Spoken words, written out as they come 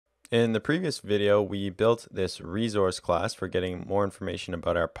In the previous video, we built this resource class for getting more information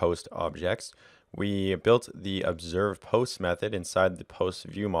about our post objects. We built the observe post method inside the post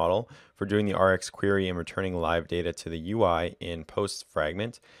view model for doing the RX query and returning live data to the UI in post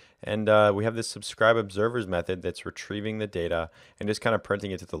fragment. And we have this subscribe observers method that's retrieving the data and just kind of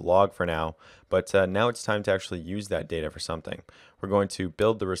printing it to the log for now. But now it's time to actually use that data for something. We're going to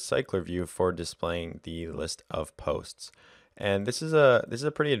build the recycler view for displaying the list of posts. And this is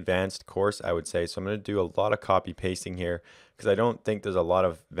a pretty advanced course, I would say. So I'm going to do a lot of copy pasting here because I don't think there's a lot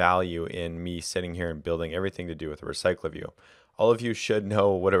of value in me sitting here and building everything to do with a recycler view. All of you should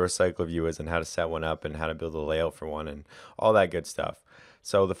know what a recycler view is and how to set one up and how to build a layout for one and all that good stuff.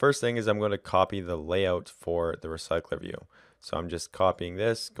 So the first thing is I'm going to copy the layout for the recycler view. So I'm just copying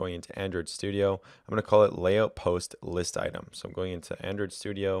this, going into Android Studio. I'm going to call it layout post list item. So I'm going into Android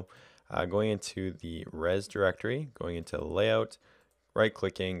Studio. Going into the res directory, going into layout, right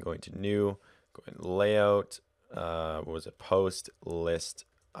clicking, going to new, going to layout, what was it, post list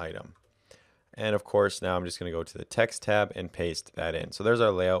item. And of course, now I'm just going to go to the text tab and paste that in. So there's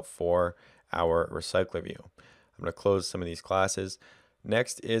our layout for our recycler view. I'm going to close some of these classes.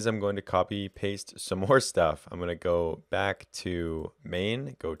 Next is I'm going to copy paste some more stuff. I'm going to go back to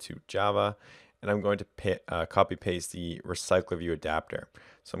main, go to Java, and I'm going to copy paste the recycler view adapter.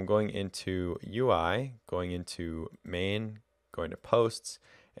 So I'm going into UI, going into main, going to posts,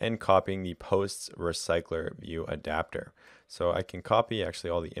 and copying the posts recycler view adapter. So I can copy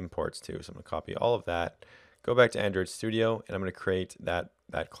actually all the imports too. So I'm going to copy all of that, go back to Android Studio, and I'm going to create that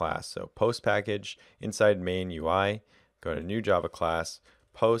class. So post package inside main UI, go to new Java class,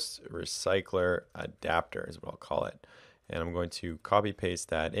 post recycler adapter is what I'll call it. And I'm going to copy paste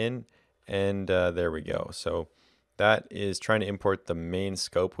that in. And there we go. So that is trying to import the main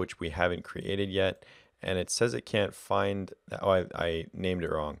scope, which we haven't created yet. And it says it can't find, oh, I named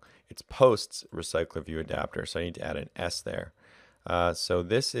it wrong. It's posts recycler view adapter. So I need to add an S there. So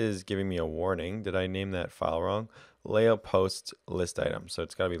this is giving me a warning. Did I name that file wrong? Layout post list item. So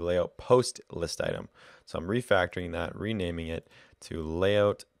it's got to be layout post list item. So I'm refactoring that, renaming it to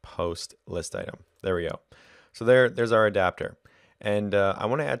layout post list item. There we go. So there's our adapter. And I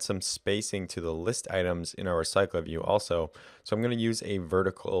want to add some spacing to the list items in our recycler view also. So I'm going to use a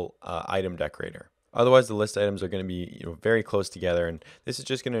vertical item decorator. Otherwise, the list items are going to be very close together, and this is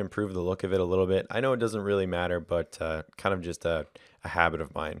just going to improve the look of it a little bit. I know it doesn't really matter, but kind of just a habit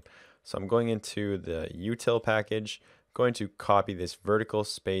of mine. So I'm going into the util package, going to copy this vertical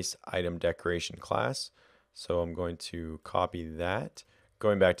space item decoration class. So I'm going to copy that,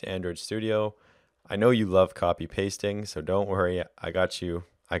 going back to Android Studio. I know you love copy pasting, so don't worry. I got you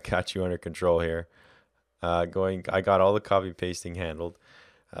under control here. I got all the copy pasting handled.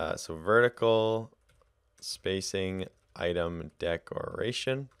 So vertical spacing item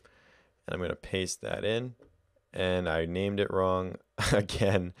decoration, and I'm going to paste that in. And I named it wrong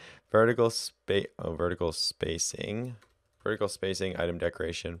again. Vertical spacing item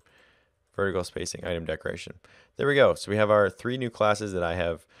decoration. Vertical spacing item decoration. There we go. So we have our 3 new classes that I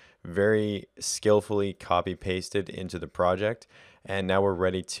have very skillfully copy pasted into the project, and now we're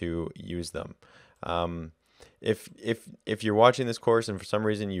ready to use them. If you're watching this course and for some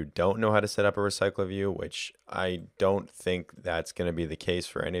reason you don't know how to set up a recycler view, which I don't think that's going to be the case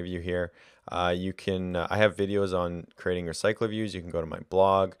for any of you here, you can. I have videos on creating recycler views. You can go to my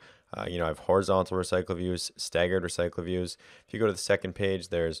blog. I have horizontal recycler views, staggered recycler views. If you go to the second page,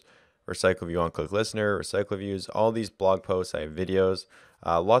 there's recycler view on click listener, recycler views, all these blog posts. I have videos,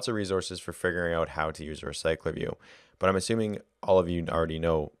 lots of resources for figuring out how to use a recycler view. But I'm assuming all of you already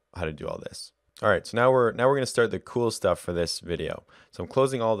know how to do all this. All right, so now we're going to start the cool stuff for this video. So I'm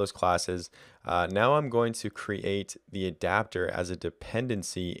closing all those classes. Now I'm going to create the adapter as a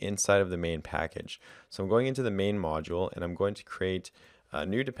dependency inside of the main package. So I'm going into the main module and I'm going to create a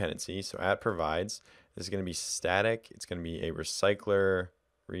new dependency. So at provides, this is going to be static. It's going to be a recycler,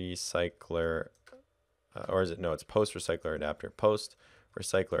 or is it? No, it's post recycler adapter. Post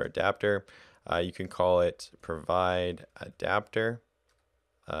recycler adapter. You can call it provide adapter.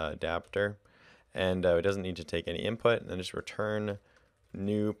 And it doesn't need to take any input, and then just return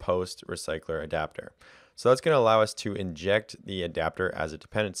new post recycler adapter. So that's going to allow us to inject the adapter as a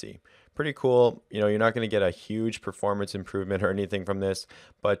dependency. Pretty cool. You're not going to get a huge performance improvement or anything from this,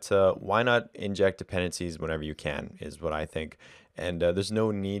 but why not inject dependencies whenever you can is what I think. And there's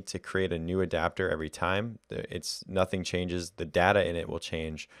no need to create a new adapter every time. Nothing changes. The data in it will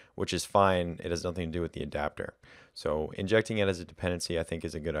change, which is fine. It has nothing to do with the adapter. So injecting it as a dependency, I think,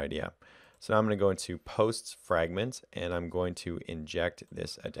 is a good idea. So now I'm going to go into posts fragment, and I'm going to inject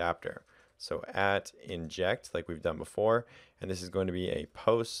this adapter. So at inject, like we've done before, and this is going to be a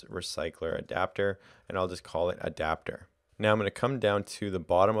post recycler adapter, and I'll just call it adapter. Now I'm going to come down to the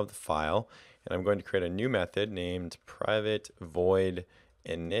bottom of the file, and I'm going to create a new method named private void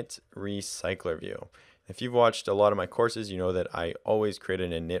init RecyclerView. If you've watched a lot of my courses, you know that I always create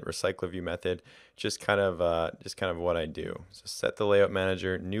an init RecyclerView method, just kind of what I do. So set the layout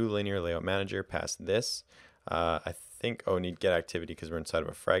manager, new linear layout manager, past this. I think, need get activity because we're inside of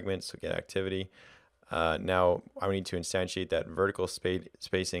a fragment, so get activity. Now I need to instantiate that vertical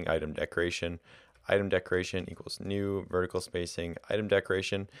spacing item decoration. Item decoration equals new vertical spacing item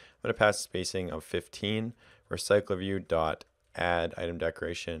decoration. I'm going to pass spacing of 15. RecyclerView dot add item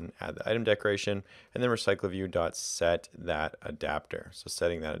decoration, add the item decoration, and then RecyclerView dot set that adapter. So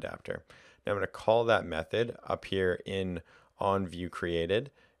setting that adapter. Now I'm going to call that method up here in onViewCreated,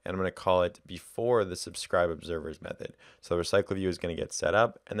 and I'm going to call it before the subscribe observers method. So the RecyclerView is going to get set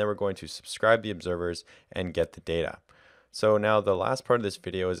up, and then we're going to subscribe the observers and get the data. So now the last part of this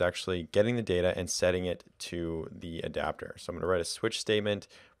video is actually getting the data and setting it to the adapter. So I'm going to write a switch statement.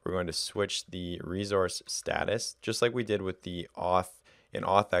 We're going to switch the resource status, just like we did with the auth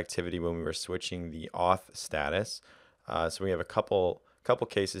activity when we were switching the auth status. So we have a couple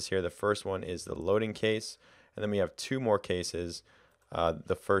cases here. The first one is the loading case, and then we have two more cases.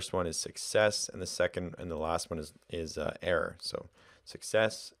 The first one is success, and the second and the last one is error. So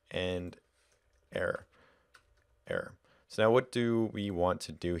success and error. So now what do we want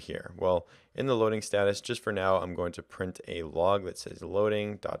to do here? Well, in the loading status, just for now, I'm going to print a log that says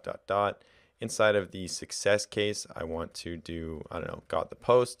loading ... Inside of the success case, I want to do, got the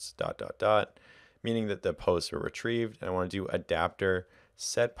posts ... Meaning that the posts were retrieved. And I want to do adapter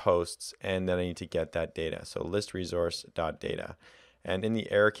set posts, and then I need to get that data. So list resource .data. And in the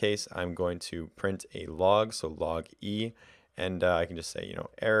error case, I'm going to print a log, so log e, and I can just say,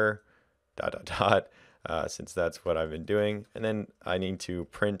 error ... since that's what I've been doing. And then I need to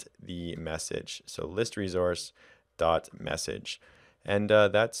print the message. So list resource .message. And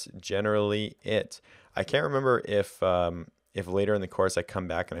that's generally it. I can't remember if later in the course I come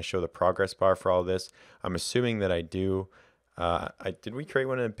back and I show the progress bar for all this. I'm assuming that I do. Did we create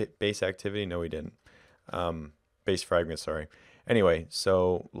one in base activity? No, we didn't. Base fragment, sorry. Anyway,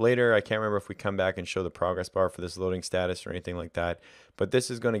 so later, I can't remember if we come back and show the progress bar for this loading status or anything like that, but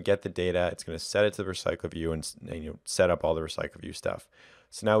this is going to get the data. It's going to set it to the RecyclerView and set up all the RecyclerView stuff.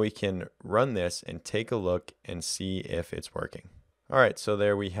 So now we can run this and take a look and see if it's working. All right, so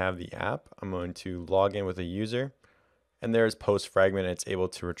there we have the app. I'm going to log in with a user, and there's post fragment, and it's able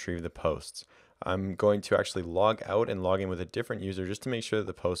to retrieve the posts. I'm going to actually log out and log in with a different user just to make sure that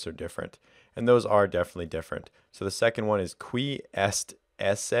the posts are different. And those are definitely different. So the second one is qui est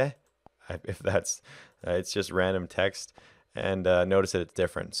esse, if that's, it's just random text. And notice that it's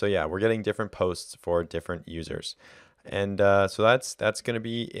different. So yeah, we're getting different posts for different users. And so that's going to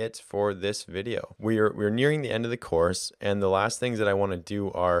be it for this video. We're nearing the end of the course, and the last things that I want to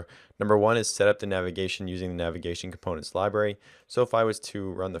do are, number one is set up the navigation using the navigation components library. So if I was to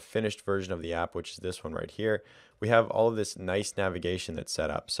run the finished version of the app, which is this one right here, we have all of this nice navigation that's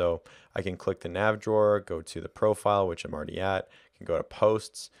set up. So I can click the nav drawer, go to the profile, which I'm already at, I can go to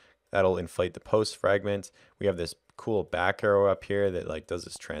posts. That'll inflate the post fragment. We have this cool back arrow up here that does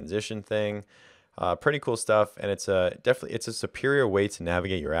this transition thing. Pretty cool stuff, and it's a superior way to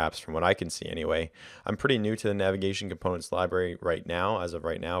navigate your apps from what I can see anyway. I'm pretty new to the navigation components library as of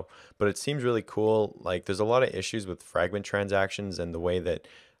right now, but it seems really cool. There's a lot of issues with fragment transactions and the way that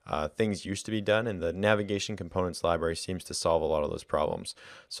things used to be done, and the navigation components library seems to solve a lot of those problems.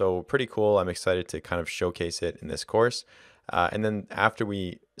 So pretty cool. I'm excited to kind of showcase it in this course. And then after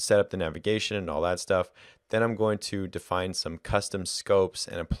we set up the navigation and all that stuff, then I'm going to define some custom scopes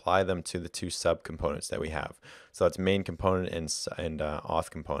and apply them to the two subcomponents that we have. So that's main component and auth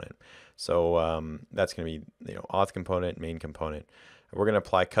component. So that's going to be auth component, main component. We're going to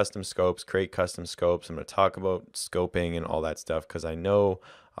apply custom scopes, create custom scopes. I'm going to talk about scoping and all that stuff because I know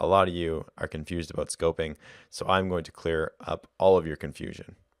a lot of you are confused about scoping. So I'm going to clear up all of your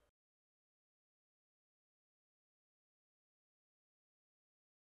confusion.